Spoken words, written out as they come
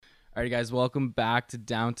All right, guys, welcome back to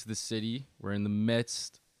Down to the City. We're in the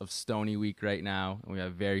midst of Stony Week right now, and we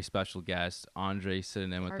have a very special guest, Andre,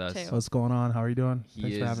 sitting in with Part us. two. What's going on? How are you doing? He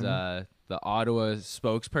Thanks for is having me. the Ottawa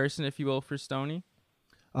spokesperson, if you will, for Stony.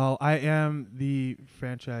 Oh, I am the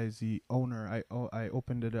franchisee owner. I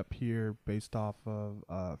opened it up here based off of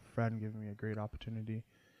a friend giving me a great opportunity,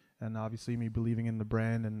 and obviously me believing in the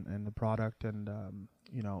brand and the product. And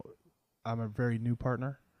I'm a very new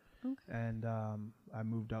partner. Okay. And I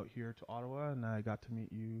moved out here to Ottawa, and I got to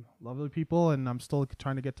meet you lovely people, and I'm still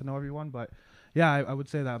trying to get to know everyone. But yeah, I would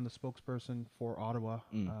say that I'm the spokesperson for Ottawa.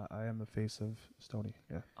 I am the face of Stony.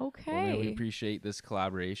 Yeah. Okay. Well, man, we appreciate this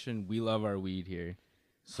collaboration. We love our weed here,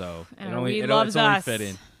 so And our weed loves it's only us.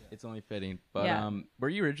 fitting. It's only fitting. But Yeah. where are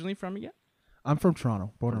you originally from again? I'm from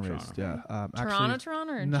Toronto, born From and raised. Toronto. Yeah.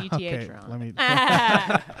 Toronto or No, GTA okay, Toronto? let me-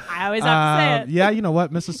 I always have to say Yeah, you know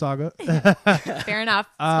what, Mississauga. it. Fair enough.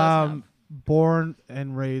 It's close enough. Born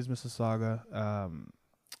and raised Mississauga.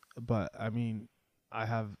 But I mean, I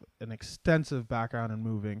have an extensive background in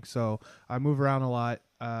moving, so I move around a lot.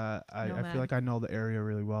 I Nomad. feel like I know the area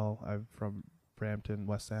really well. I'm from Brampton,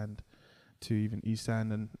 West End, to even East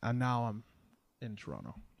End, and now I'm in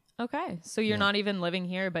Toronto. Okay. So you're Yeah. not even living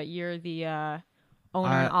here, but you're the owner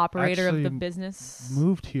I and operator of the actually business.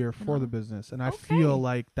 Moved here for know. the business, and I Okay. feel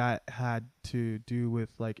like that had to do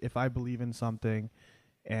with, like, if I believe in something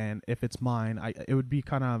and if it's mine, it would be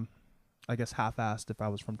kind of, I guess, half-assed if I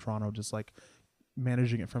was from Toronto, just like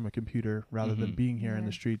managing it from a computer rather than Mhm. being here in Yeah.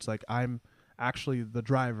 the streets. Like, I'm actually the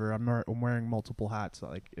driver. I'm wearing multiple hats.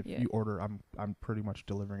 Like, if Yeah. you order, I'm pretty much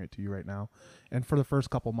delivering it to you right now. And for the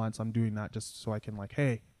first couple months, I'm doing that just so I can, like,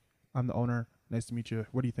 hey, I'm the owner. Nice to meet you.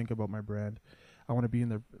 What do you think about my brand? I want to be in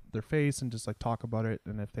their face and just like talk about it.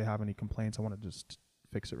 And if they have any complaints, I want to just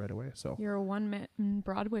fix it right away. So You're a one-man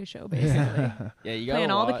Broadway show, basically. Yeah, you got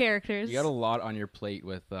Playing a all lot, the characters. You got a lot on your plate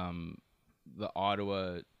with the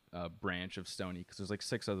Ottawa branch of Stony, because there's like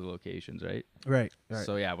 6 other locations, right? Right.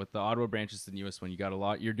 So yeah, with the Ottawa branch is the newest one. You got a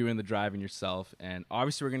lot. You're doing the driving yourself, and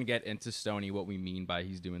obviously we're gonna get into Stony, what we mean by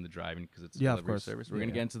he's doing the driving, because it's a Yeah, of delivery course. service. We're Yeah,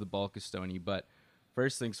 gonna yeah. get into the bulk of Stony, but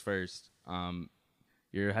first things first.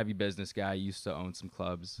 You're a heavy business guy. You used to own some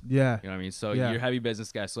clubs. Yeah. You know what I mean? So Yeah. you're a heavy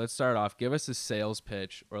business guy. So let's start off. Give us a sales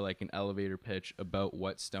pitch or like an elevator pitch about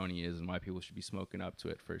what Stony is and why people should be smoking up to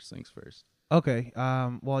it. First things first. Okay.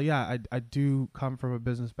 Well, yeah, I do come from a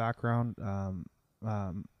business background.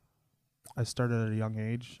 I started at a young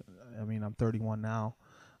age. I mean, I'm 31 now.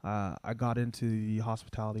 I got into the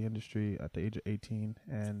hospitality industry at the age of 18,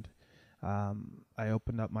 and I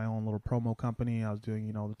opened up my own little promo company. I was doing,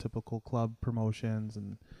 the typical club promotions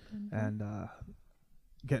and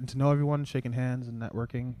getting to know everyone, shaking hands and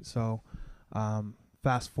networking. So,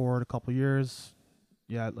 fast forward a couple years,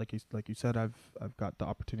 yeah, like you said, I've got the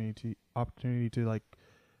opportunity to like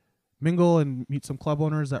mingle and meet some club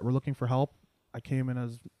owners that were looking for help. I came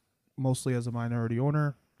in mostly as a minority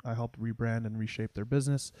owner. I helped rebrand and reshape their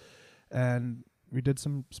business, and we did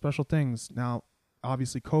some special things. Now,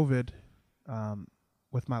 obviously, COVID,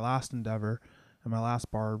 with my last endeavor and my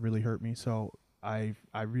last bar really hurt me. So I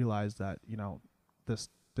realized that this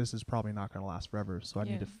is probably not going to last forever. So I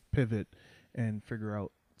need to pivot and figure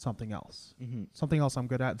out something else. Mm-hmm. Something else I'm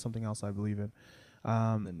good at and something else I believe in.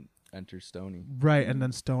 And then enter Stony. Right, and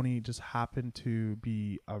then Stony just happened to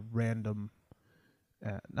be a random,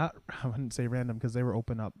 I wouldn't say random because they were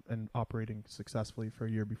open up and operating successfully for a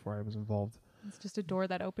year before I was involved. It's just a door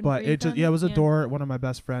that opened. But for you it was a door. One of my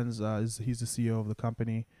best friends he's the CEO of the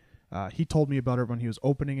company. He told me about it when he was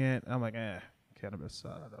opening it. I'm like, cannabis.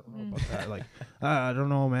 I don't know about that. Like, I don't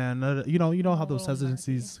know, man. You know how those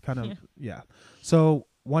hesitancies kind of, yeah. So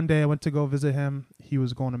one day I went to go visit him. He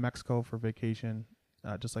was going to Mexico for vacation,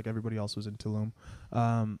 just like everybody else was in Tulum.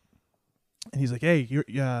 And he's like, hey,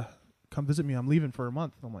 come visit me. I'm leaving for a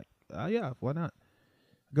month. I'm like, yeah, why not?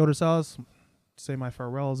 Go to his house, say my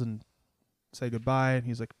farewells, and say goodbye. And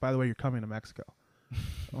he's like, by the way, you're coming to Mexico.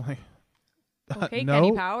 I'm like, Okay, no.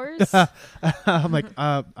 Kenny Powers. I'm like,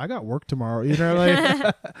 I got work tomorrow.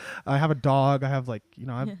 Like, I have a dog. I have I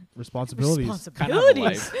have responsibilities.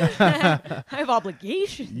 Responsibilities. I have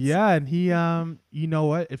obligations. Yeah, and he, you know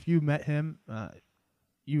what? If you met him,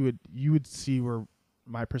 you would see where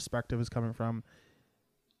my perspective is coming from.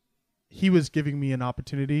 He was giving me an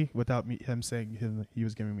opportunity without him saying he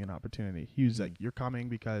was giving me an opportunity. He was like, you're coming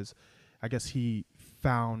because I guess he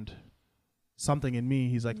found something in me.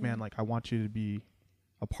 He's like, man, like, I want you to be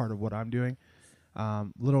a part of what I'm doing.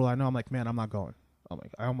 Little I know, I'm like, man, I'm not going. I'm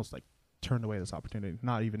like, I almost like turned away this opportunity,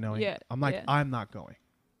 not even knowing. Yeah, I'm like, yeah. I'm not going.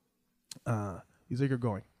 He's like, you're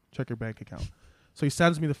going. Check your bank account. So he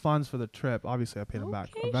sends me the funds for the trip. Obviously, I paid him back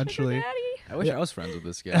Okay, eventually. sugar I wish I was friends with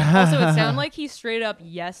this guy. Also, it sounded like he straight up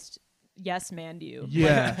yes manned you.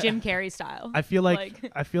 Yeah. Like Jim Carrey style. I feel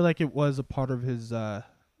like it was a part of his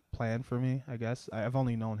plan for me. I guess I've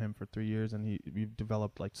only known him for 3 years, and we've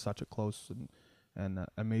developed like such a close and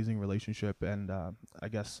amazing relationship. And I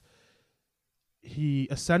guess he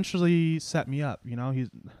essentially set me up. You know,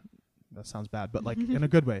 that sounds bad, but like in a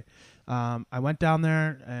good way. I went down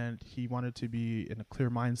there, and he wanted to be in a clear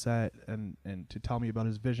mindset and to tell me about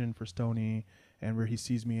his vision for Stoney and where he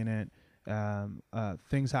sees me in it.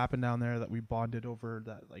 Things happened down there that we bonded over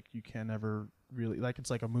that like you can never really, like, it's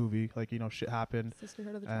like a movie, like, you know, shit happened,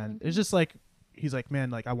 Sisterhood of the and Traveling it's just like he's like, man,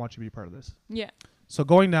 like I want you to be a part of this. Yeah. So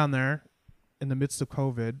going down there in the midst of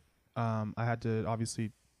COVID, I had to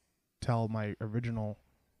obviously tell my original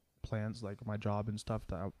plans, like my job and stuff,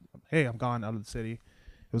 that hey, I'm gone out of the city. It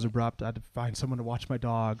was abrupt. I had to find someone to watch my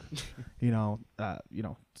dog, you know,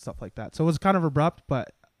 stuff like that. So it was kind of abrupt,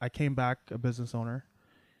 but I came back a business owner,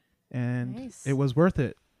 and Nice. it was worth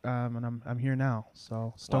it. And I'm here now.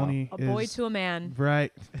 So Stoney A boy to a man.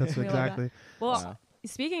 right. That's We love that. exactly. Well, Wow.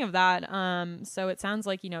 speaking of that, so it sounds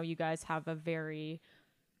like, you know, you guys have a very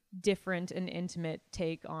different and intimate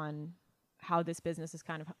take on how this business has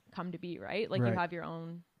kind of come to be, right? Like Right. you have your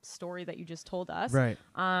own story that you just told us. Right.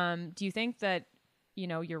 Do you think that, you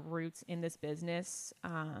know, your roots in this business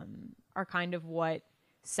are kind of what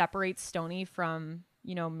separates Stoney from,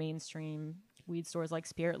 you know, mainstream weed stores like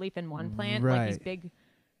Spirit Leaf and One Plant, like these Right. big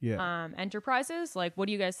Yeah. enterprises? Like, what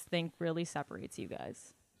do you guys think really separates you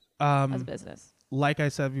guys as a business? Like I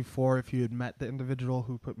said before, if you had met the individual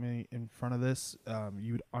who put me in front of this,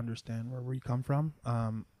 you would understand where we come from.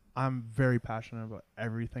 I'm very passionate about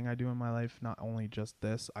everything I do in my life, not only just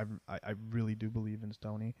this. I really do believe in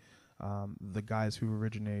Stoney. The guys who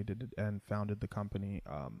originated and founded the company,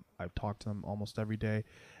 I've talked to them almost every day,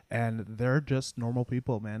 and they're just normal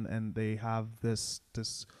people, man. And they have this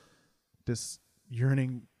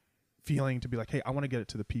yearning feeling to be like, hey, I want to get it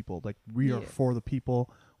to the people. Like, we are for the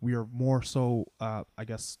people. We are more so, I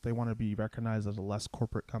guess they want to be recognized as a less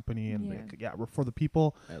corporate company, and we're for the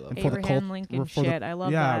people. I love and it. for the Abraham Lincoln shit. I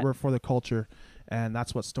love that. Yeah, we're for the culture, and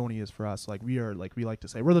that's what Stoney is for us. Like, we are, like, we like to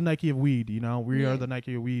say, we're the Nike of weed. You know, we are the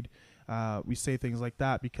Nike of weed. We say things like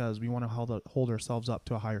that because we want to hold ourselves up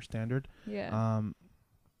to a higher standard. Yeah.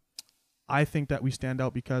 I think that we stand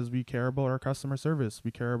out because we care about our customer service.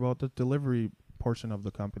 We care about the delivery portion of the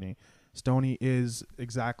company. Stoney is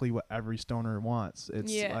exactly what every stoner wants.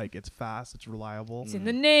 It's like, it's fast, it's reliable. It's in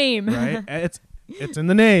the name. Right? It's in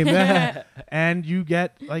the name. And you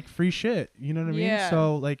get like free shit. You know what I mean?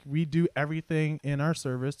 So like, we do everything in our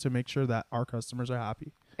service to make sure that our customers are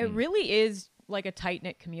happy. It really is like a tight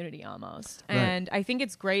knit community almost. Right. And I think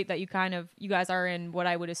it's great that you guys are in what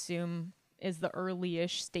I would assume is the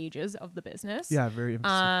early-ish stages of the business. Yeah, very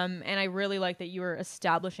interesting. And I really like that you were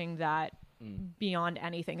establishing that beyond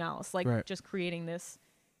anything else, like just creating this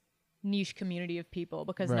niche community of people,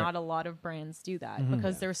 because not a lot of brands do that,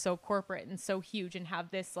 because they're so corporate and so huge and have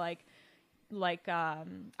this like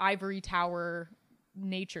ivory tower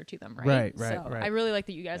nature to them, right? Right. I really like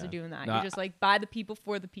that you guys are doing that. No, You're just like, by the people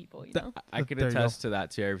for the people, you know? I could There you attest to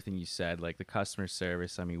that, to everything you said, like the customer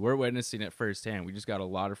service. I mean, we're witnessing it firsthand. We just got a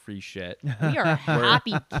lot of free shit. We are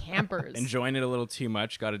happy campers. Enjoying it a little too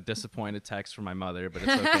much. Got a disappointed text from my mother, but it's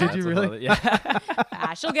okay. Did you really? Yeah.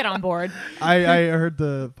 She'll get on board. I heard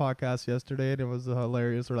the podcast yesterday, and it was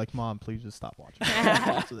hilarious. We're like, Mom, please just stop watching.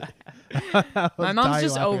 My mom's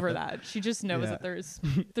just over that. She just knows that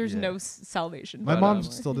there's no salvation. My But, mom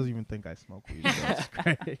still doesn't even think I smoke weed. So it's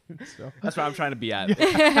great. So. That's what I'm trying to be at.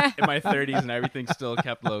 In my 30s, and everything's still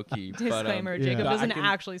kept low key. Disclaimer: Jacob But I doesn't can-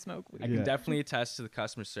 actually smoke weed. I can definitely attest to the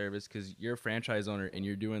customer service, because you're a franchise owner and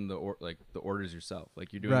you're doing the orders yourself.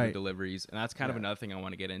 Like, you're doing the deliveries, and that's kind of another thing I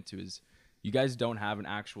want to get into is you guys don't have an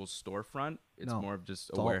actual storefront. It's more of just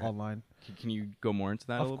It's a all warehouse. online. Can you go more into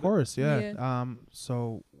that a little Of course, yeah. Yeah.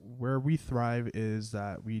 So where we thrive is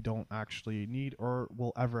that we don't actually need or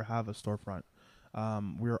will ever have a storefront.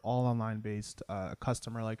 We're all online based. A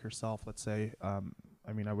customer like yourself, let's say. I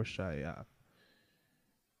mean, I wish I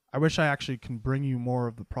actually can bring you more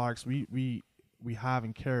of the products we have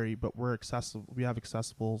and carry, but we're accessible. We're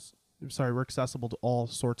accessible to all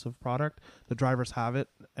sorts of product. The drivers have it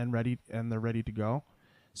and they're ready to go.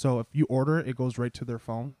 So if you order it, it goes right to their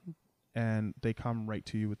phone, and they come right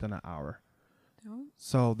to you within an hour. Oh.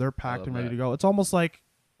 So they're packed love and ready that. to go. It's almost like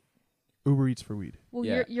Uber Eats for weed. Well,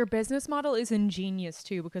 Yeah. your business model is ingenious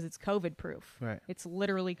too, because it's COVID proof. Right. It's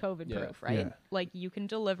literally COVID Yeah. proof, right? Yeah. Like, you can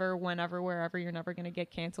deliver whenever, wherever. You're never going to get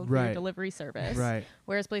canceled for your Right. delivery service. Right.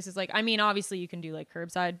 Whereas places like, I mean, obviously you can do like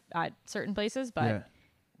curbside at certain places, but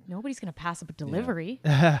nobody's gonna pass up a delivery. You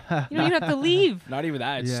don't even have to leave. Not even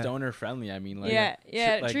that. It's stoner friendly. I mean, like,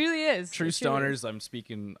 it truly is. True stoners. I'm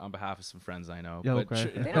speaking on behalf of some friends I know. Yeah, but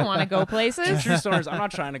okay. They don't want to go places. True stoners. I'm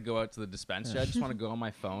not trying to go out to the dispensary. I just want to go on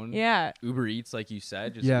my phone. Yeah. Uber Eats, like you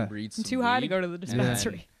said. Just Uber Eats. I'm too high to go to the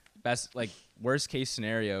dispensary. Best, like, worst case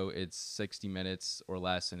scenario, it's 60 minutes or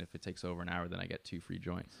less, and if it takes over an hour, then I get 2 free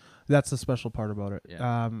joints. That's the special part about it.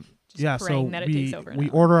 So we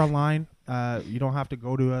order online. You don't have to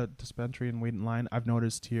go to a dispensary and wait in line. I've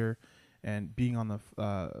noticed here, and being on the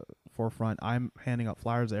forefront, I'm handing out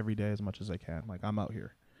flyers every day as much as I can. Like, I'm out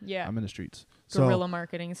here. Yeah. I'm in the streets. Guerrilla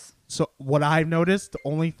marketings. So what I've noticed, the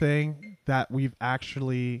only thing that we've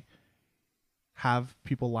actually have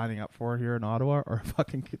people lining up for here in Ottawa are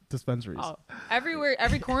fucking dispensaries. Oh, everywhere,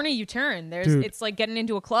 every corner you turn, Dude, it's like getting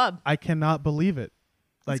into a club. I cannot believe it.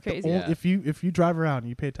 Like, crazy. if you drive around and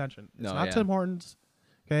you pay attention, it's not Tim Hortons.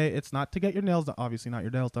 Okay, it's not to get your nails done. Obviously, not your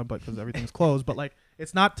nails done, but because everything's closed. But like,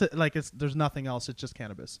 it's not to like. There's nothing else. It's just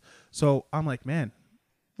cannabis. So I'm like, man.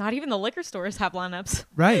 Not even the liquor stores have lineups.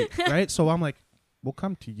 Right. So I'm like, we'll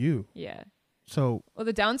come to you. Yeah. So. Well,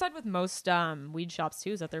 the downside with most weed shops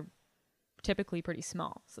too is that they're typically pretty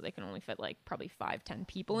small, so they can only fit like probably 5-10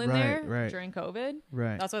 people in there during COVID.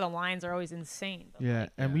 Right. That's why the lines are always insane. But yeah,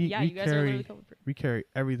 like, and we carry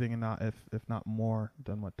everything and not if not more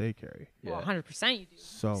than what they carry. Well, 100% you do.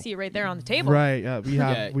 So see it right there on the table. Right. Yeah. We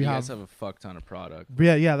have. You guys have a fuck ton of product.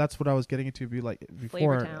 Yeah. That's what I was getting into. Be like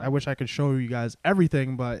before. I wish I could show you guys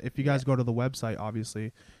everything, but if you guys go to the website,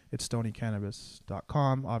 obviously it's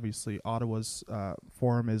stonycannabis.com. Obviously, Ottawa's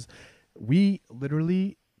forum is. We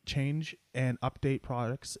literally change and update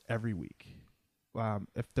products every week.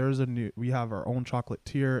 If there's we have our own chocolate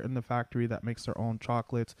tier in the factory that makes their own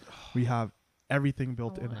chocolates. We have everything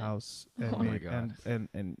built in-house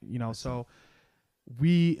and you know, so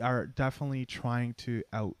we are definitely trying to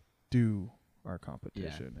outdo our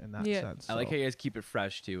competition in that sense. I like how you guys keep it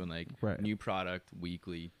fresh too, and like new product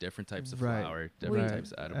weekly, different types of flour, different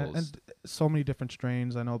types of edibles, and so many different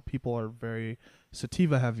strains. I know people are very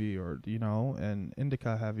sativa heavy, or you know, and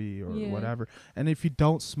indica heavy, or whatever. And if you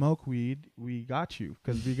don't smoke weed, we got you,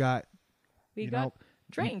 because we got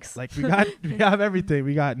drinks. We have everything.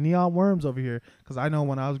 We got neon worms over here, because I know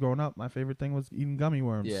when I was growing up, my favorite thing was eating gummy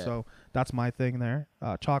worms. Yeah. So that's my thing there.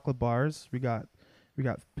 Chocolate bars. We got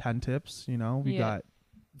pen tips, you know, we got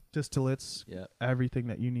distillates, everything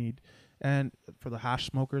that you need. And for the hash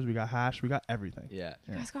smokers, we got hash, we got everything. You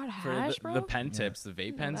guys got hash, bro? The pen tips, the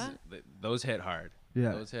vape pens, those hit hard.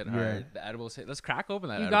 Yeah. Those hit hard. The edibles hit. Let's crack open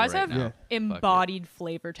that. You guys have embodied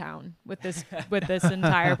Flavor Town with this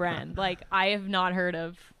entire brand. Like, I have not heard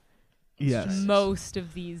of most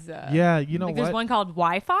of these. You know, there's one called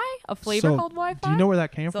Wi-Fi, a flavor called Wi-Fi. Do you know where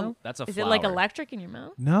that came from? That's a Is flower. it like electric in your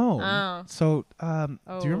mouth? No. Oh. So, do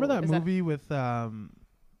you remember that movie with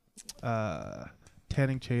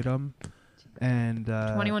Channing Tatum and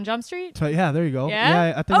 21 Jump Street? Yeah, there you go.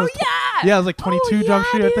 Yeah, I think it was like 22 Jump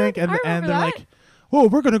Street, I think. And they're like, oh,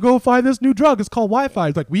 we're going to go find this new drug. It's called Wi-Fi.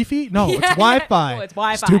 It's like Wi-Fi? No, it's Wi-Fi. Oh, it's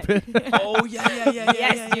Wi-Fi. Stupid.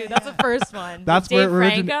 Yes, dude. That's the first one. That's where it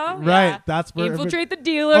originated. Right. That's where infiltrate the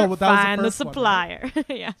dealer, find the supplier. One,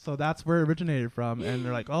 right? So that's where it originated from. And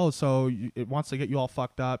they're like, oh, so it wants to get you all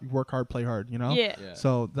fucked up. You work hard, play hard, you know? Yeah.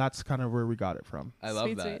 So that's kind of where we got it from. I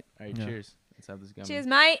love that. Sweet. All right, cheers. Let's have this gummy. Cheers,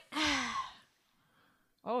 mate.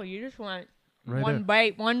 Oh, you just want one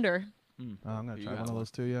bite wonder. Oh, I'm going to try one of those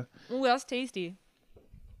too, yeah. Oh, that's tasty.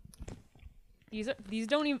 These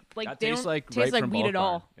don't even they don't like taste like weed at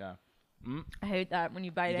all. Yeah. I hate that when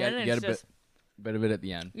you bite in and you it's get just bit of it at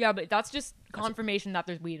the end. Yeah, but that's just confirmation that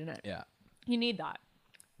there's weed in it. Yeah. You need that.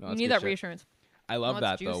 No, you need that reassurance. I love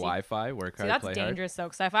that though. Wi-Fi, work hard, play hard. That's dangerous though,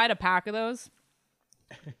 because if I had a pack of those,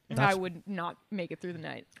 I would not make it through the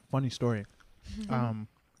night. Funny story.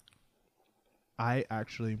 I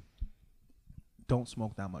actually don't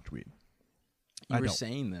smoke that much weed. You were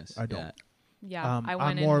saying this. I don't. Yeah,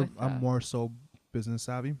 I'm more so business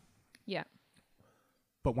savvy. Yeah.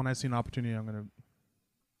 But when I see an opportunity, I'm gonna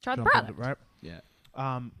try the product, right? Yeah.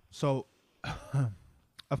 So,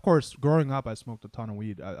 of course, growing up, I smoked a ton of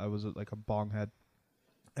weed. I was like a bong head,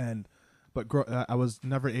 but I was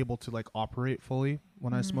never able to like operate fully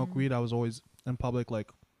when I smoked weed. I was always in public,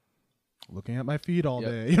 like looking at my feet all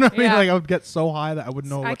day. You know what I mean? Like I would get so high that I wouldn't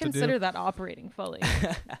know what to do. I consider that operating fully.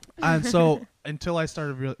 And so until I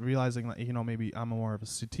started realizing that, you know, maybe I'm more of a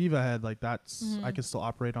sativa head, like that's, I can still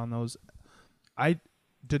operate on those. I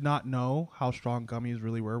did not know how strong gummies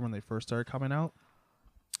really were when they first started coming out.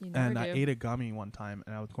 And I ate a gummy one time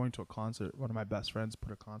and I was going to a concert. One of my best friends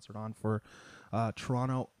put a concert on for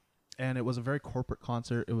Toronto. and it was a very corporate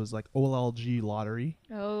concert. It was like OLG Lottery.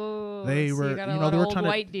 Oh, they so were, you got a you know, lot they of were old trying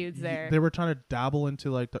white to, dudes there. They were trying to dabble into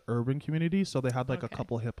like the urban community, so they had like a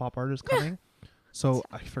couple hip hop artists coming. So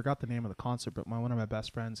I forgot the name of the concert, but one of my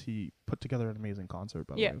best friends, he put together an amazing concert.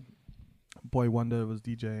 By the way, Boy Wonder was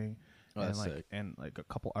DJing. And like a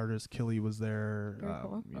couple artists, Killy was there.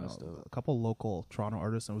 Cool. You know, a couple local Toronto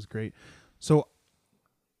artists, and it was great. So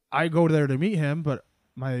I go there to meet him, but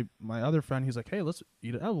my other friend, he's like, "Hey, let's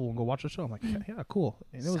eat an edible and go watch the show." I'm like, "Yeah, cool."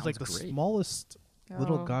 And it was like the smallest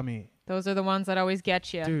little gummy. Those are the ones that always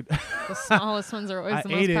get you, dude. The smallest ones are always the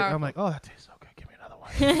most powerful. I'm like, "Oh, that tastes so good. Give me another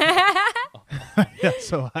one." Yeah,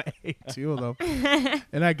 so I ate 2 of them,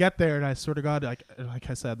 and I get there, and I swear to God, like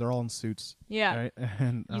I said, they're all in suits. Yeah, right?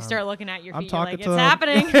 And you start looking at your feet. I'm talking you're like,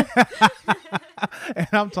 to it's them. happening. And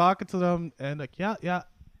I'm talking to them, and like, yeah. I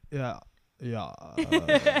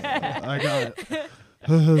got it.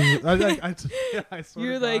 I swear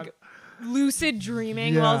You're to God. like lucid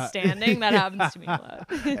dreaming while standing. That happens to me a lot.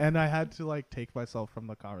 And I had to like take myself from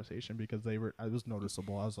the conversation because I was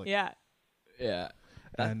noticeable. I was like, yeah.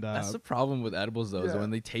 That's the problem with edibles though. Is when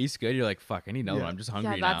they taste good, you're like, "Fuck, I need another one. I'm just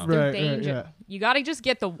hungry now." That's the danger. You gotta just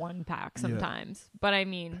get the 1 pack sometimes. But I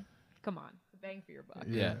mean, come on, bang for your buck.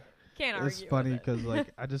 Yeah. Can't argue. It's funny because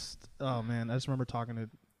like I just remember talking to.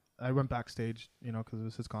 I went backstage, you know, because it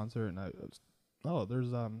was his concert, and there's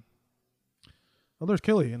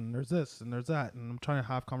Killy, and there's this, and there's that, and I'm trying to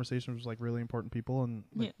have conversations with like really important people, and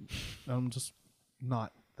like, I'm just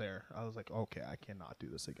not there. I was like, okay, I cannot do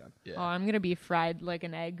this again. Yeah. Oh, I'm gonna be fried like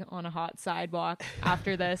an egg on a hot sidewalk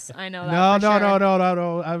after this. I know that.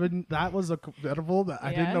 No. I wouldn't. That was a edible that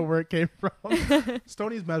I didn't know where it came from.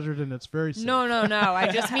 Stoney's measured, and it's very safe. No.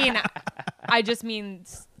 I just mean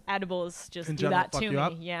edibles just in do general, that to me.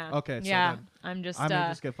 Up? Yeah. Okay. So yeah. then I'm just. I may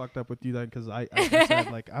just get fucked up with you then, because I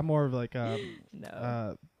said like I'm more of like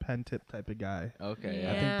pen tip type of guy. Okay.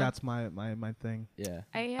 I think that's my thing. Yeah.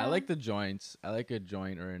 I like the joints. I like a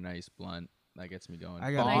joint or a nice blunt. That gets me going.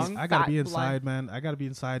 I gotta be inside, man. I gotta be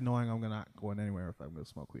inside knowing I'm not going anywhere if I'm gonna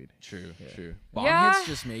smoke weed. True. Bong hits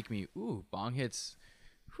just make me. Bong hits.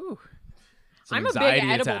 Whew. I'm a big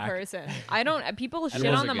edible person. I don't. People shit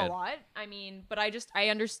on them good. a lot. I mean, but I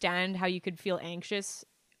understand how you could feel anxious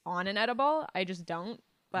on an edible. I just don't.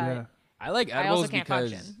 But I like edibles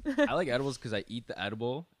because I like edibles because I eat the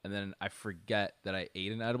edible and then I forget that I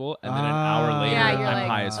ate an edible, and then an hour later I'm like,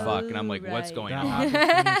 high as fuck, and I'm like, what's going on?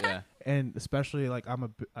 Yeah. And especially like I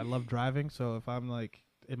love driving, so if I'm like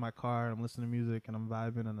in my car and I'm listening to music and I'm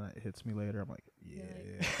vibing and it hits me later, I'm like,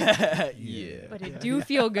 yeah. But it do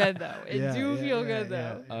feel good though. It do feel good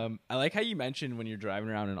though. I like how you mentioned when you're driving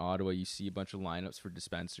around in Ottawa, you see a bunch of lineups for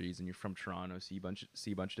dispensaries, and you're from Toronto, see a bunch of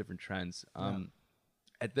different trends.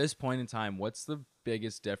 At this point in time, what's the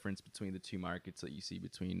biggest difference between the two markets that you see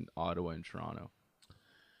between Ottawa and Toronto?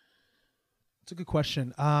 It's a good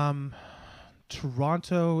question.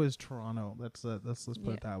 Toronto is Toronto. Let's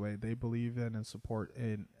put it that way. They believe in and support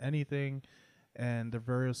in anything, and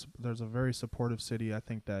there's a very supportive city. I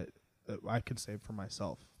think that I can say for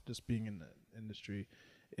myself, just being in the industry,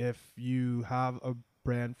 if you have a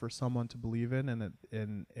brand for someone to believe in, and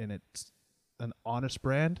it's an honest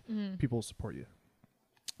brand, people will support you.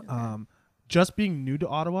 Okay. Just being new to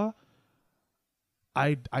Ottawa,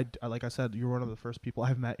 I like I said, you're one of the first people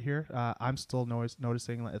I've met here. I'm still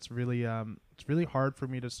noticing that it's really hard for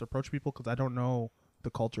me to just approach people because I don't know the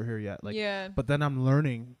culture here yet. But then I'm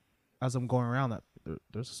learning as I'm going around that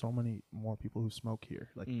there's so many more people who smoke here.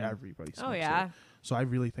 Like everybody smokes here. So I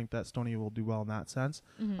really think that Stoney will do well in that sense.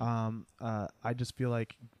 I just feel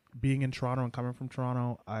like being in Toronto and coming from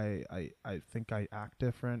Toronto, I think I act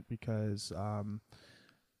different because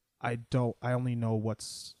I only know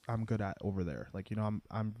I'm good at over there. Like, you know,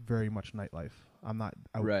 I'm very much nightlife. I'm not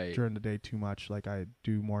out during the day too much. Like, I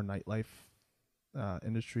do more nightlife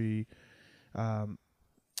industry.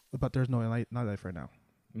 But there's no nightlife right now.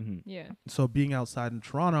 Yeah. So being outside in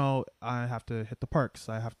Toronto, I have to hit the parks.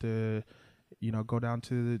 I have to, you know, go down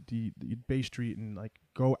to the Bay Street and like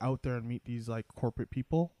go out there and meet these like corporate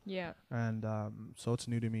people. Yeah. And so it's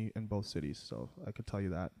new to me in both cities. So I could tell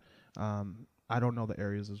you that. I don't know the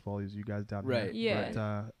areas as well as you guys down here. Yeah.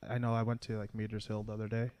 But I know I went to like Majors Hill the other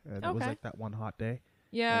day, and it was like that one hot day.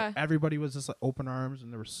 Yeah. And everybody was just like open arms,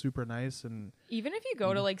 and they were super nice. And even if you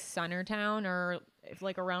go to like Centertown or if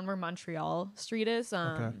like around where Montreal Street is,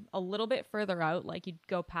 a little bit further out, like you'd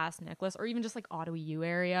go past Nicholas or even just like Ottawa U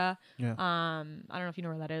area. Yeah. I don't know if you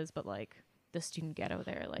know where that is, but like the student ghetto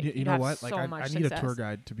there, like you know what? Like I need success. A tour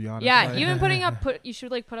guide, to be honest. Yeah, like, even you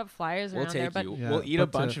should like put up flyers around there. But we'll eat a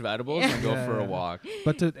bunch of edibles and go for a walk.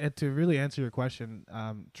 But to really answer your question,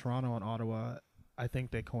 Toronto and Ottawa, I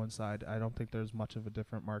think they coincide. I don't think there's much of a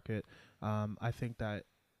different market. I think that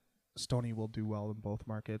Stoney will do well in both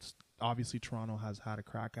markets. Obviously, Toronto has had a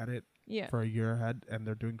crack at it for a year ahead, and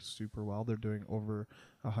they're doing super well. They're doing over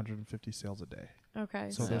 150 sales a day.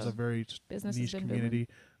 Okay. So there's a very niche community. Booming.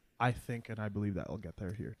 I think and I believe that will get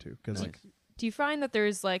there here too. Because do you find that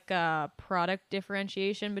there's like a product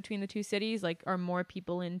differentiation between the two cities? Like, are more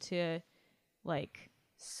people into like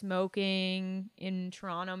smoking in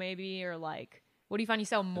Toronto maybe, or like what do you find you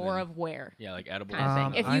sell more of where? Yeah, like edibles.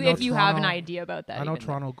 Kind of thing. If you have an idea about that. I know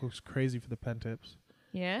Toronto goes crazy for the pen tips.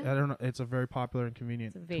 Yeah. I don't know. It's a very popular and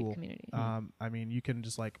convenient it's a vape tool. community. I mean, you can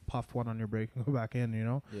just like puff one on your break and go back in, you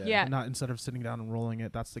know? Yeah. Not instead of sitting down and rolling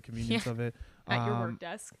it. That's the convenience of it. At your work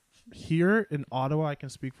desk. Here in Ottawa, I can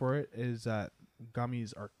speak for it, is that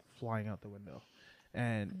gummies are flying out the window.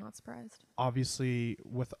 And I'm not surprised. Obviously,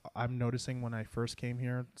 I'm noticing when I first came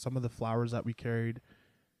here, some of the flowers that we carried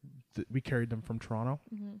them from Toronto.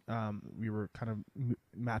 We were kind of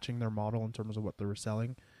matching their model in terms of what they were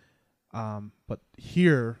selling. But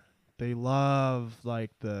here they love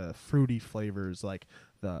like the fruity flavors, like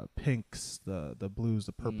the pinks, the blues,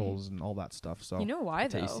 the purples, and all that stuff. So you know why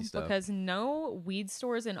though? Stuff. Because no weed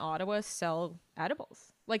stores in Ottawa sell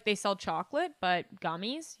edibles. Like they sell chocolate, but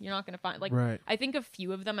gummies you're not going to find. Like I think a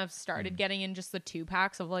few of them have started getting in just the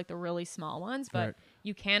 2-packs of like the really small ones, but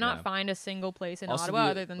you cannot find a single place in also Ottawa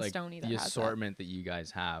other than Stoney that the has assortment that you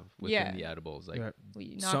guys have within the edibles. Like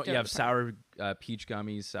you you have sour peach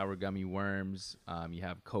gummies, sour gummy worms. You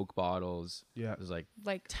have Coke bottles. Yeah, there's like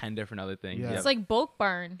 10 different other things. Yeah. It's like Bulk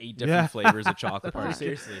Barn. 8 different flavors of chocolate bars.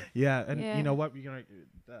 Seriously. Yeah, and you know what? We're gonna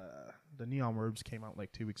the Neon Worms came out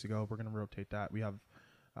like 2 weeks ago. We're gonna rotate that. We have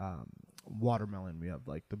watermelon. We have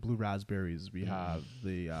like the blue raspberries. We have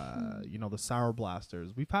the the sour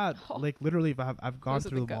blasters. We've had like literally I've gone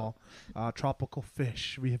through them all. Tropical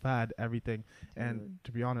fish. We have had everything. Dude. And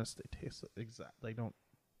to be honest, they taste they don't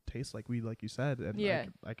taste like weed, like you said.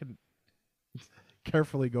 And I can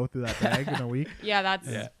carefully go through that bag in a week. Yeah, that's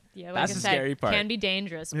like that's I the said, scary part. can be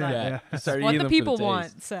dangerous, but it's what the people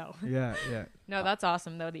want. So yeah. No, that's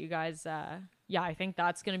awesome though that you guys. I think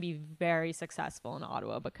that's going to be very successful in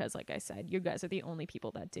Ottawa because, like I said, you guys are the only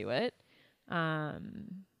people that do it.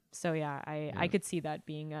 So I could see that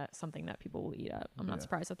being something that people will eat up. I'm not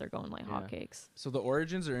surprised that they're going like hotcakes. So the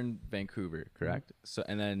origins are in Vancouver, correct? So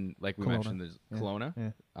and then like we mentioned, there's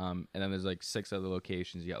Kelowna, and then there's like 6 other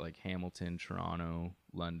locations. You got like Hamilton, Toronto,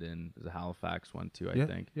 London. There's a Halifax one too, I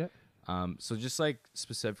think. Yeah. So just like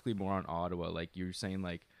specifically more on Ottawa, like you're saying,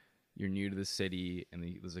 like you're new to the city and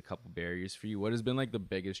there's a couple barriers for you. What has been like the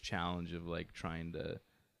biggest challenge of like trying to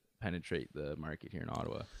penetrate the market here in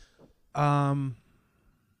Ottawa?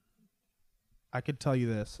 I could tell you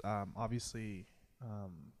this. Obviously,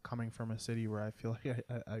 coming from a city where I feel like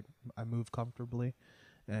I move comfortably,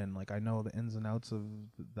 and like I know the ins and outs of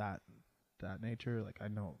that nature. Like I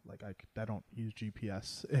know, like I don't use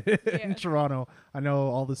GPS in Toronto. I know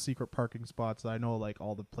all the secret parking spots. I know like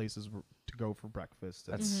all the places to go for breakfast.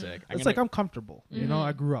 That's sick. It's like I'm comfortable. You know,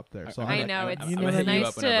 I grew up there, so I know it's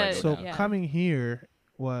nice to. So coming here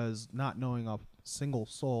was not knowing a single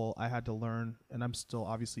soul. I had to learn, and I'm still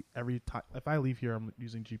obviously every time if I leave here, I'm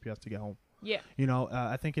using GPS to get home. Yeah. You know,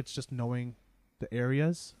 I think it's just knowing the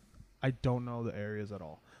areas. I don't know the areas at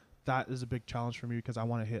all. That is a big challenge for me because I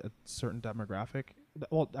want to hit a certain demographic.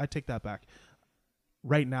 Well, I take that back.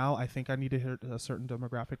 Right now, I think I need to hit a certain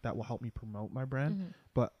demographic that will help me promote my brand.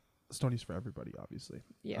 But Stoney's for everybody, obviously.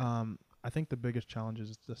 Yeah. I think the biggest challenge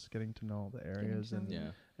is just getting to know the areas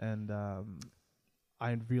and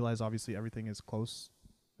I realize obviously everything is close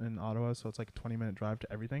in Ottawa, so it's like a 20-minute drive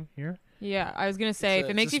to everything here. Yeah, I was gonna say if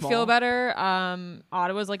it makes you feel better,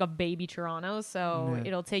 Ottawa's like a baby Toronto, so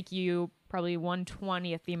it'll take you probably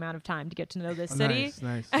 1/20th the amount of time to get to know this city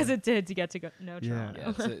as it did to get to know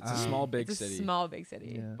Toronto. Yeah, it's a small big city. Small big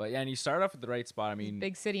city. Yeah. But and you start off at the right spot. I mean,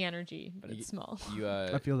 big city energy, but it's small.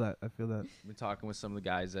 I feel that. Been talking with some of the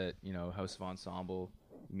guys at House of Ensemble.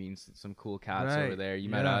 Means some cool cats over there. You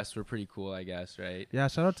met us. We're pretty cool, I guess, right? Yeah,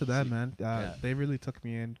 shout out to them, man. They really took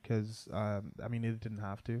me in because, I mean, they didn't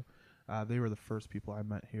have to. They were the first people I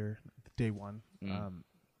met here, day one.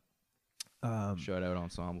 Shout out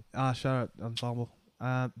Ensemble. Shout out Ensemble.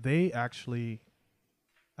 They actually,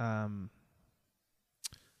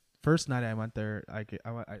 first night I went there, I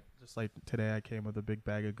just like today I came with a big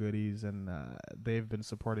bag of goodies, and they've been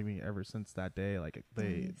supporting me ever since that day. Like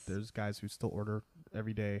there's guys who still order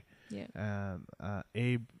every day. Yeah.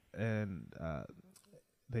 Abe and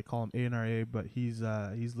they call him A&R Abe, but he's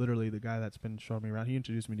literally the guy that's been showing me around. He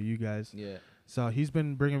introduced me to you guys. Yeah. So he's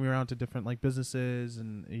been bringing me around to different like businesses,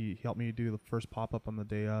 and he helped me do the first pop up on the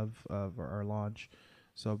day of our launch.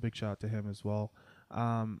 So big shout out to him as well.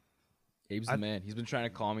 Abe's the man. He's been trying to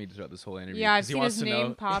call me throughout this whole interview. Yeah, I've seen his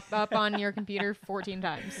name pop up on your computer 14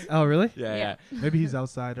 times. Oh, really? Yeah. Maybe he's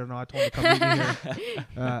outside. I don't know. I told him to come meet me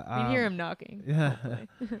here. You hear him knocking. Yeah.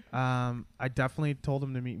 I definitely told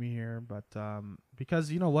him to meet me here, but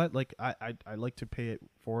because you know what, like I like to pay it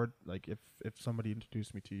forward. Like if somebody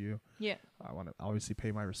introduced me to you, yeah, I want to obviously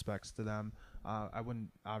pay my respects to them. I wouldn't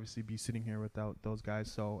obviously be sitting here without those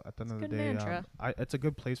guys. So at the end of the day, it's a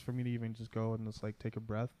good place for me to even just go and just like take a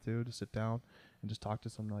breath too, to sit down and just talk to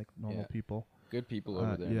some like normal people. Good people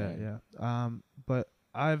over there. Yeah. But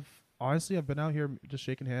I've been out here just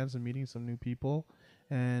shaking hands and meeting some new people,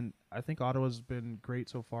 and I think Ottawa's been great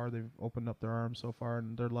so far. They've opened up their arms so far,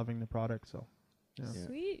 and they're loving the product. So, yeah.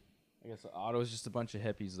 Sweet. I guess Ottawa's just a bunch of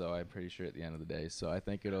hippies, though. I'm pretty sure at the end of the day. So I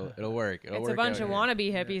think it'll work. It's a bunch of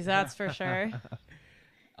wannabe hippies, that's for sure.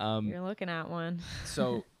 You're looking at one.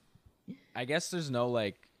 So, I guess there's no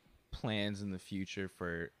like plans in the future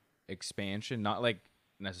for expansion. Not like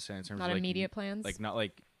necessarily in terms of like immediate plans. Like not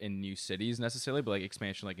like in new cities necessarily, but like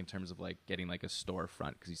expansion, like in terms of like getting like a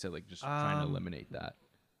storefront. Because you said like just trying to eliminate that.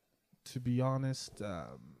 To be honest,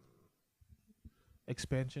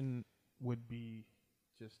 expansion would be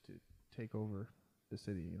just to take over the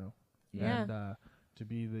city, you know. Yeah. And to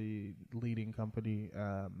be the leading company,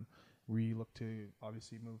 we look to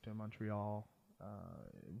obviously move to Montreal.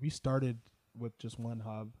 We started with just one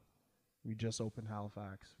hub. We just opened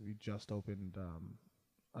Halifax. We just opened.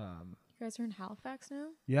 You guys are in Halifax now?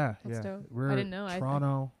 Yeah, That's dope. We're I didn't know.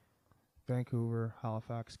 Toronto, Vancouver,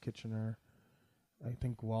 Halifax, Kitchener. I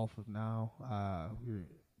think Guelph now.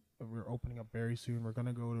 We're opening up very soon. We're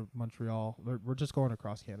gonna go to Montreal. We're just going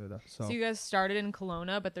across Canada. So you guys started in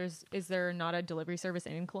Kelowna, but is there not a delivery service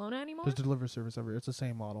in Kelowna anymore? There's a delivery service everywhere. It's the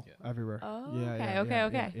same model everywhere. Oh,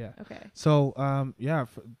 yeah, okay. So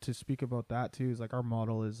to speak about that too is like our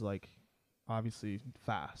model is like obviously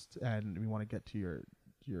fast, and we want to get to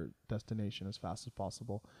your destination as fast as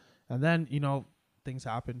possible, and then things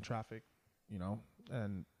happen, traffic,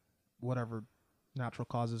 and whatever natural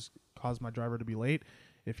causes cause my driver to be late.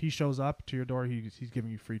 If he shows up to your door, he's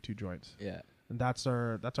giving you free 2 joints. Yeah. And that's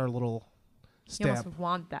our little stamp. You almost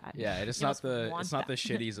want that. Yeah, it's not the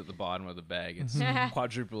shitties at the bottom of the bag. It's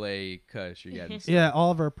quadruple A kush you're getting. Yeah,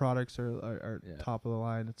 all of our products are top of the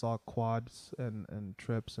line. It's all quads and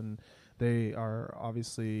trips, and they are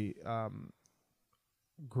obviously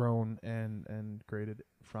grown and graded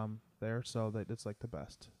from there, so that it's like the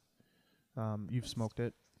best. You've smoked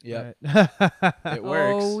it. Yeah, right? It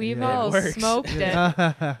works. Oh, we've all smoked it.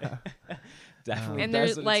 Definitely. And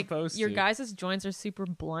there's like your guys' joints are super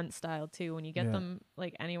blunt style too. When you get them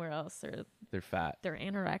like anywhere else, they're fat. They're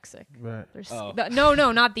anorexic. Right. They're no,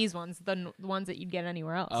 not these ones. The ones that you'd get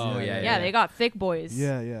anywhere else. Oh yeah. They got thick boys.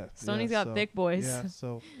 Yeah. Sony's got thick boys. Yeah,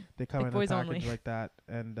 so they come thick in a package only. like that,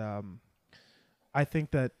 and I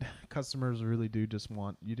think that customers really do just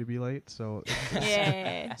want you to be late. So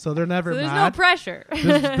yeah. So they're never there's mad. no pressure.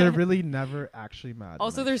 They're really never actually mad.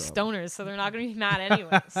 Also, they're stoners, so they're not going to be mad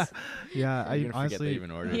anyways. Yeah, I honestly forget they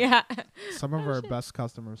even ordered. Yeah. Some of our best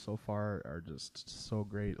customers so far are just so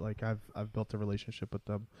great. Like I've built a relationship with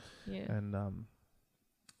them. Yeah. And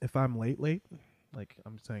if I'm late, like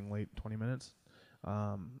I'm saying late 20 minutes,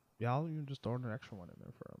 I'll even just throw an extra one in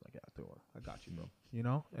there for them. Like, I got you, bro.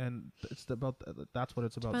 And it's about that's what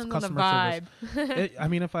it's about. Depends it's customer on the service. I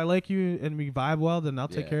mean, if I like you and we vibe well, then I'll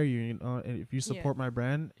take care of you. And if you support my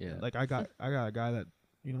brand, like I got a guy that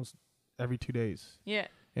every 2 days. Yeah.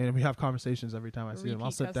 And we have conversations every time I see him.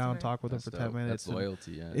 I'll sit down, talk with him for 10 minutes. That's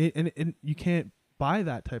loyalty, and you can't buy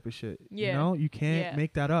that type of shit. Yeah. You can't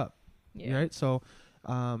make that up. Yeah. Right? So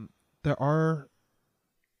there are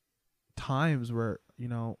times where,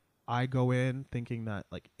 I go in thinking that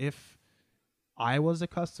like if I was a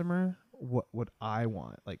customer, what would I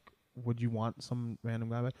want? Like, would you want some random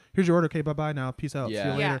guy like, here's your order, okay, bye now, peace out, see you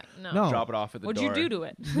later? No. Drop it off at the door. What'd you do to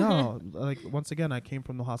it? No, like once again, I came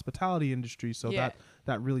from the hospitality industry, so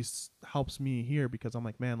that really helps me here, because I'm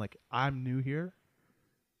like, man, like I'm new here.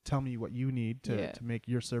 Tell me what you need to make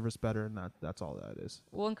your service better, and that's all that is.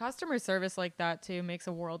 Well, and customer service like that too makes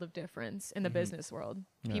a world of difference in the business world.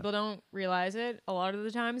 People don't realize it a lot of the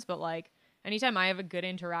times, but like anytime I have a good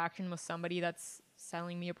interaction with somebody that's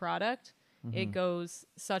selling me a product, it goes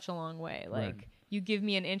such a long way. Like you give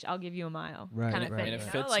me an inch, I'll give you a mile, kind of thing. And it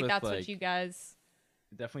fits like with, that's like, what you guys.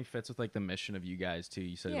 It definitely fits with like the mission of you guys too.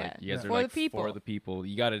 You said like you guys are for like the people. for the people.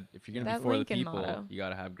 You gotta, if you're gonna That be for Lincoln the people, motto. you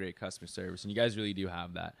gotta have great customer service, and you guys really do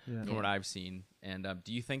have that from what I've seen. And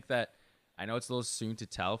do you think that, I know it's a little soon to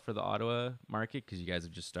tell for the Ottawa market because you guys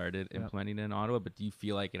have just started implementing it in Ottawa, but do you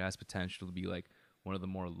feel like it has potential to be like one of the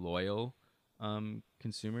more loyal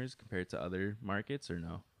consumers compared to other markets, or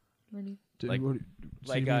no? Not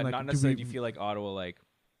necessarily. Do you feel like Ottawa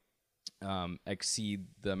exceed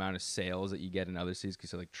the amount of sales that you get in other cities?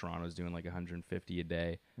 Because like Toronto's doing like 150 a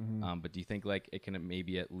day, but do you think like it can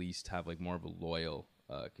maybe at least have like more of a loyal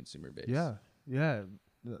consumer base? Yeah.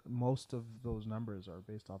 Most of those numbers are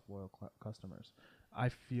based off loyal customers. I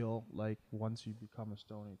feel like once you become a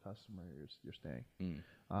Stoney customer, you're staying.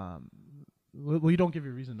 Well, you don't give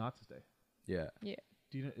you a reason not to stay. Yeah.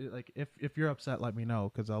 Do you like if you're upset, let me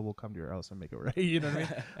know, because I will come to your house and make it right. You know what I mean?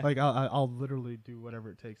 Like I'll literally do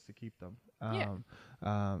whatever it takes to keep them.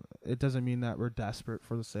 It doesn't mean that we're desperate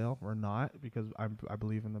for the sale. We're not, because I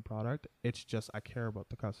believe in the product. It's just I care about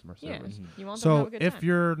the customer service. You want them to have a good if time.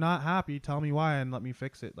 you're not happy, tell me why and let me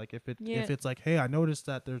fix it. Like if it's like, hey, I noticed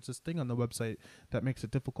that there's this thing on the website that makes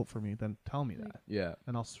it difficult for me, then tell me that. Yeah.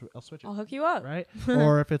 And I'll switch it. I'll hook you up. Right?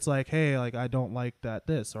 Or if it's like, hey, like I don't like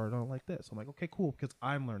this, or I don't like this, I'm like, okay, cool, because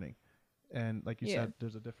I'm learning. And like you said,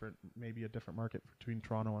 there's maybe a different market between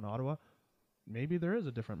Toronto and Ottawa. Maybe there is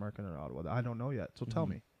a different market in Ottawa that I don't know yet. So tell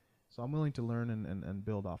me. So I'm willing to learn and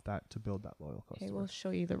build off that to build that loyal customer. Okay, we'll show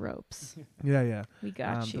you the ropes. Yeah. We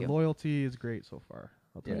got you. The loyalty is great so far.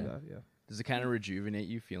 I'll tell you that. Yeah. Does it kind of rejuvenate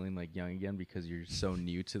you feeling like young again because you're so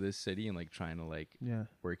new to this city and like trying to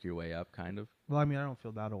work your way up kind of? Well, I mean, I don't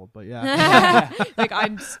feel that old, but yeah. Like I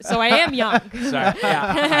am young. Sorry.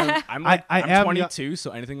 Yeah. I'm 22, young.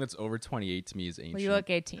 So anything that's over 28 to me is ancient. Well, you look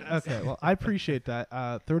 18. Okay. Well, I appreciate that.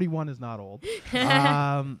 31 is not old.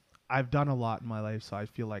 I've done a lot in my life, so I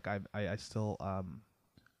feel like I still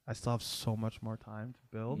have so much more time to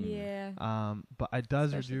build. Yeah. But it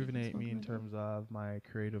does Especially rejuvenate me in terms of my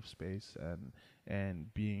creative space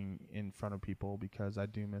and being in front of people, because I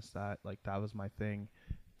do miss that. Like that was my thing.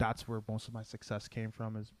 That's where most of my success came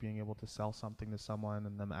from, is being able to sell something to someone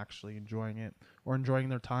and them actually enjoying it, or enjoying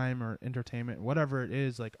their time or entertainment, whatever it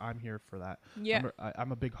is. Like I'm here for that. Yeah.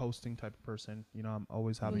 I'm a big hosting type of person. You know, I'm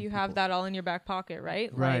always having. Well, you have that all in your back pocket, right?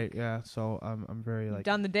 Right. Like, yeah. So I'm very like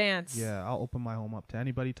done the dance. Yeah, I'll open my home up to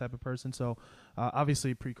anybody type of person. So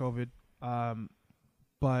obviously pre-COVID,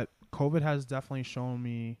 but COVID has definitely shown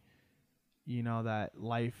me, you know, that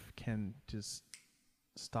life can just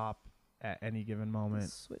stop at any given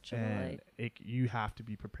moment, and you have to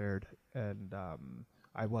be prepared. And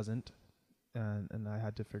I wasn't, and I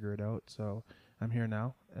had to figure it out. So I'm here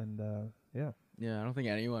now, and yeah. I don't think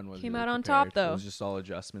anyone was came really out on prepared. top though. It was just all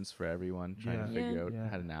adjustments for everyone trying to figure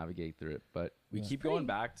out how to navigate through it. But we keep going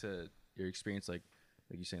back to your experience, like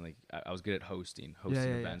you're saying, like I was good at hosting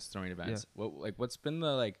events, throwing events. What's been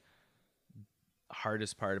the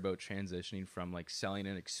hardest part about transitioning from like selling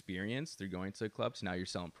an experience through going to a club to now you're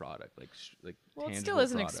selling product, well, it still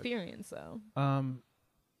is an experience though.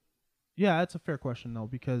 Yeah, it's a fair question though,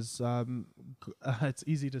 because it's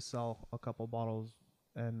easy to sell a couple bottles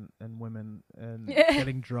and women and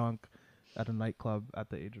getting drunk at a nightclub at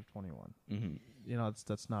the age of 21. You know,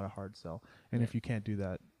 that's not a hard sell, and if you can't do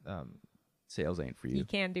that, sales ain't for you. You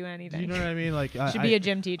can't do anything. You know what I mean? Like, should be a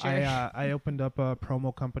gym teacher. I opened up a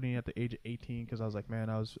promo company at the age of 18 because I was like, man,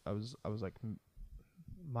 I was like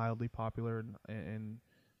mildly popular in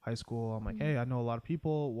high school. I'm like, hey, I know a lot of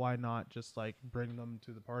people. Why not just like bring them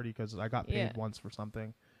to the party? Because I got paid once for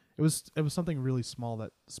something. It was something really small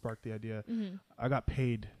that sparked the idea. I got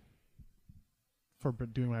paid for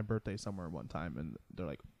doing my birthday somewhere one time, and they're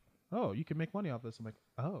like, oh, you can make money off this. I'm like,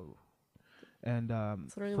 oh. And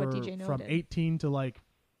that's literally what DJ Noah from did. 18 to like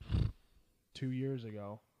 2 years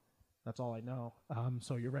ago, that's all I know.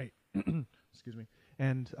 So you're right. Excuse me.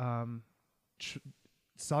 And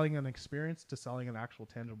selling an experience to selling an actual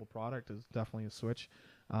tangible product is definitely a switch.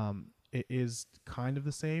 It is kind of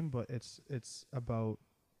the same, but it's about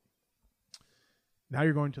now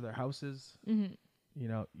you're going to their houses. You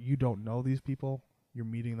know, you don't know these people. You're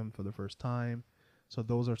meeting them for the first time. So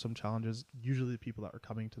those are some challenges. Usually the people that are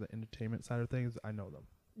coming to the entertainment side of things, I know them.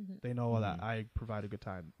 They know that I provide a good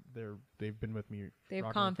time. They've been with me. They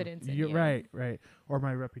have confidence in you. Right. Or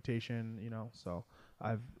my reputation, you know. So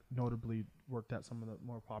I've notably worked at some of the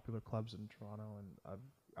more popular clubs in Toronto, and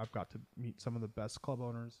I've got to meet some of the best club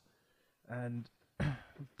owners, and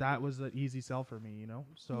that was an easy sell for me, you know.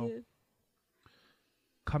 So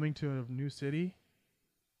coming to a new city,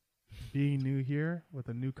 being new here with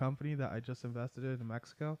a new company that I just invested in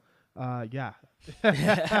Mexico,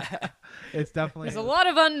 it's definitely there's a lot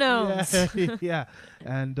of unknowns. Yeah.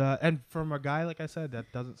 And from a guy, like I said,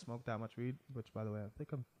 that doesn't smoke that much weed, which by the way, I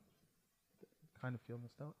think I'm kind of feeling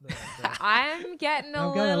this out. I'm getting a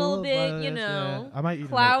little bit, you know, I might eat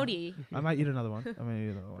cloudy. I might eat another one.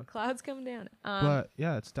 Clouds coming down. But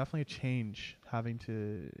yeah, it's definitely a change having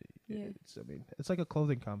to. Yeah. It's like a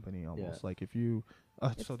clothing company almost. Like if you.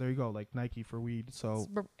 So there you go, like Nike for weed. So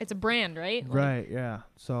it's a brand, right? Right. Yeah.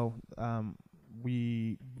 So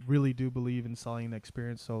we really do believe in selling the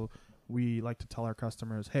experience. So we like to tell our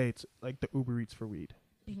customers, hey, it's like the Uber Eats for weed,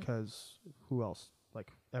 because who else?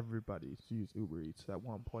 Like everybody's used Uber Eats at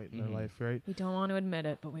one point in their life, right? We don't want to admit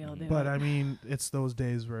it, but we all do. But I mean, it's those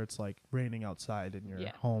days where it's like raining outside and you're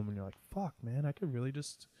home and you're like, fuck, man, I could really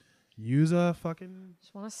just use a fucking.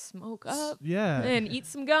 Just want to smoke up. Yeah. And eat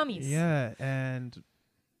some gummies. Yeah. And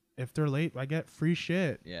if they're late, I get free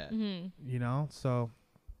shit. Yeah. You know, so.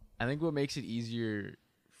 I think what makes it easier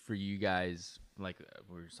for you guys, like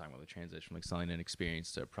we were just talking about the transition from like selling an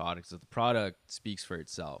experience to a product, is that the product speaks for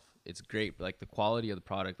itself. It's great, but like the quality of the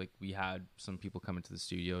product, like we had some people come into the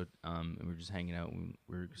studio and we were just hanging out and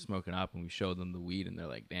we were smoking up and we showed them the weed and they're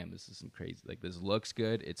like, damn, this isn't crazy. Like this looks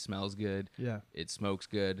good, it smells good, it smokes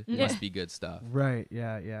good, it must be good stuff. Right,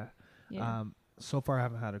 yeah. So far I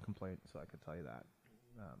haven't had a complaint, so I could tell you that.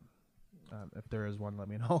 If there is one, let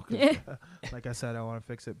me know. Like I said, I want to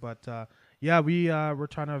fix it. But we're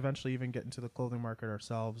trying to eventually even get into the clothing market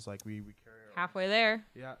ourselves. Like we carry halfway there.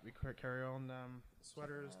 Yeah, we carry on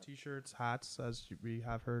sweaters, t-shirts, hats, as we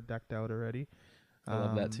have her decked out already. I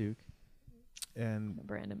love that too. And I'm a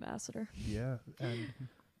brand ambassador. Yeah, and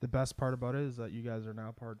the best part about it is that you guys are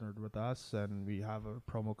now partnered with us, and we have a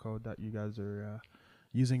promo code that you guys are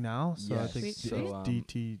using now. So I think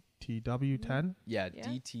DTTW10. Yeah,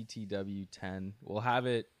 DTTW10. We'll have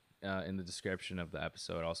it in the description of the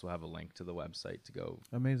episode. I'll also have a link to the website to go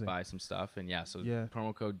buy some stuff. And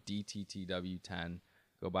promo code DTTW10.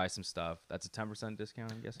 Go buy some stuff. That's a 10%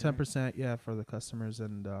 discount, I'm guessing. 10%, yeah, for the customers.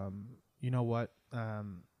 And you know what?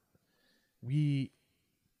 We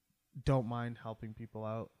don't mind helping people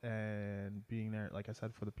out and being there, like I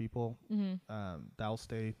said, for the people. That'll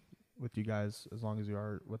stay with you guys as long as you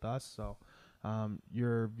are with us. So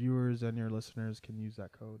your viewers and your listeners can use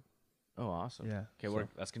that code. Oh, awesome. Yeah. Okay,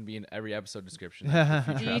 that's going to be in every episode description.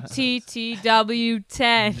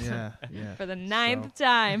 DTTW10. Yeah. For the 9th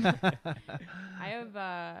time. I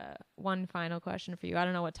have one final question for you. I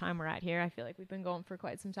don't know what time we're at here. I feel like we've been going for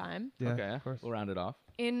quite some time. Yeah, okay, of course. We'll round it off.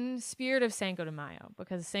 In spirit of Cinco de Mayo,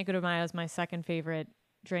 because Cinco de Mayo is my second favorite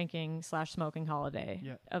drinking/smoking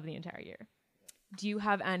holiday of the entire year. Do you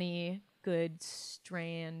have any good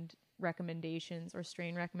strain recommendations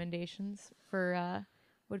for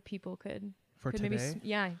what people could today?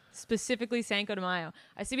 Maybe specifically Cinco de Mayo?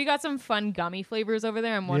 I see we got some fun gummy flavors over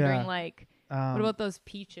there. I'm wondering what about those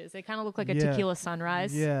peaches? They kind of look like a tequila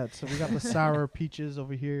sunrise. Yeah, so we got the sour peaches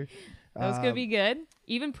over here. Those could be good.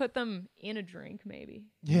 Even put them in a drink, maybe.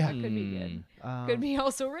 Yeah, that could be good. Could be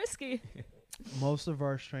also risky. Most of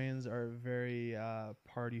our strains are very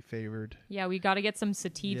party favored. Yeah, we got to get some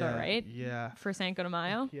sativa, right? Yeah. For Cinco de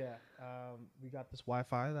Mayo. Yeah. We got this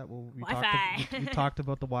Wi-Fi that we talked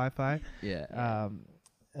about the Wi-Fi. Yeah.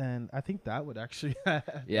 And I think that would actually.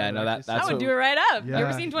 That would do it right up. Yeah, you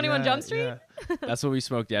ever seen 21 Jump Street? Yeah. That's what we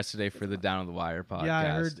smoked yesterday for the Down on the Wire podcast. Yeah, I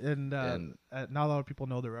heard, and not a lot of people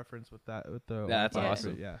know the reference with that. With the that's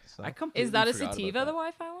awesome. Yeah. So. Is that a sativa, the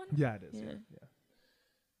Wi-Fi one? Yeah, it is. Yeah.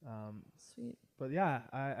 Sweet. But yeah,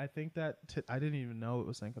 I think that I didn't even know it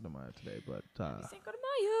was Cinco de Mayo today. But Happy Cinco de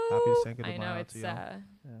Mayo. Happy Cinco de Mayo. I know it's to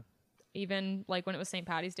you. Even like when it was St.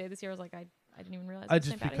 Patty's Day this year, I was like, I didn't even realize.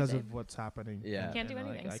 Just because of what's happening. Yeah, you can't do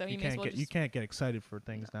anything. So you can't get excited for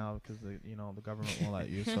things now because the government won't let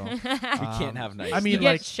you. So we can't have nice. I mean, you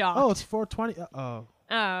get shocked. Oh, it's 420. Oh.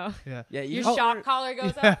 Yeah. Your shock collar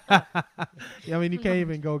goes up. Yeah, I mean, you can't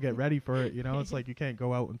even go get ready for it. It's like you can't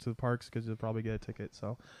go out into the parks because you'll probably get a ticket.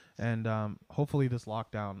 So, and hopefully this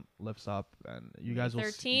lockdown lifts up and you guys will.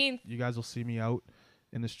 13th. You guys will see me out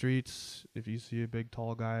in the streets. If you see a big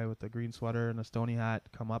tall guy with a green sweater and a Stony hat,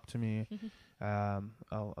 come up to me.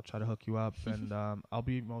 I'll try to hook you up, and I'll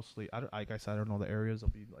be mostly. Like I said, I don't know the areas. I'll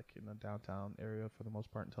be like in the downtown area for the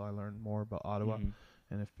most part until I learn more about Ottawa.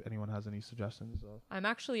 And if anyone has any suggestions, I'm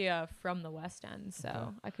actually from the West End,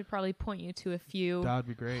 so I could probably point you to a few that'd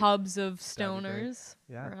be great. hubs of stoners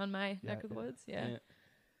around my neck of the woods. Yeah.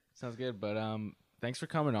 Sounds good. But thanks for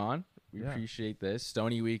coming on. We appreciate this.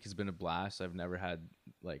 Stony Week has been a blast. I've never had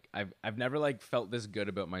I've never felt this good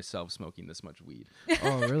about myself smoking this much weed.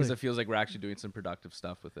 Oh, really? Because it feels like we're actually doing some productive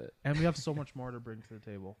stuff with it. And we have so much more to bring to the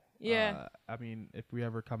table. Yeah. I mean, if we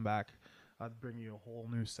ever come back, I'd bring you a whole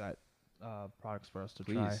new set of products for us to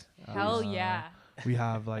Please. try. Hell yeah. We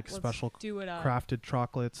have special crafted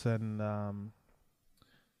chocolates and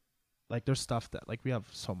like there's stuff that like we have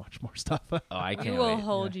so much more stuff. Oh, I can't We will wait.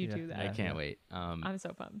 hold you to that. I can't wait. I'm so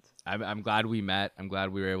pumped. I'm glad we met. I'm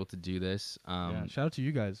glad we were able to do this. Shout out to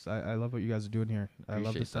you guys. I love what you guys are doing here. I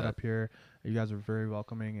love the setup here. You guys are very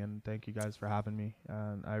welcoming, and thank you guys for having me.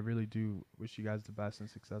 And I really do wish you guys the best and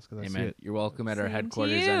success because I see it. You're welcome at our Same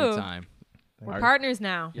headquarters anytime. We're partners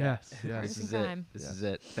now. Yes. This is it. This is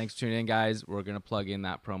it. Thanks for tuning in, guys. We're gonna plug in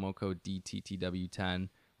that promo code DTTW10.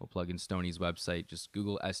 We'll plug in Stoney's website. Just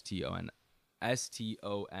Google STONI, and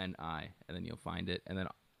then you'll find it. And then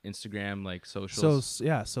Instagram, like socials.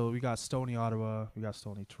 So we got Stoney Ottawa, we got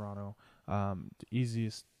Stoney Toronto. The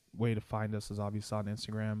easiest way to find us is obviously on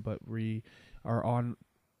Instagram, but we are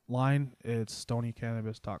online. It's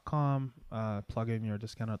stoneycannabis.com. Plug in your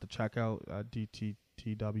discount at the checkout,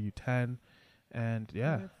 DTTW10, and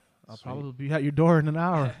I'll probably be at your door in an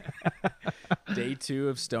hour. Day 2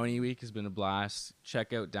 of Stoney Week has been a blast.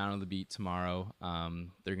 Check out Down on the Beat tomorrow.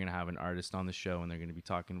 They're going to have an artist on the show, and they're going to be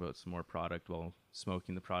talking about some more product while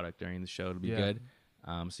smoking the product during the show. It'll be good.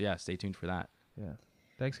 So, stay tuned for that. Yeah.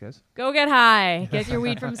 Thanks, guys. Go get high. Get your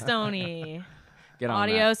weed from Stoney. Get on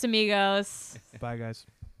Adios, amigos. Bye, guys.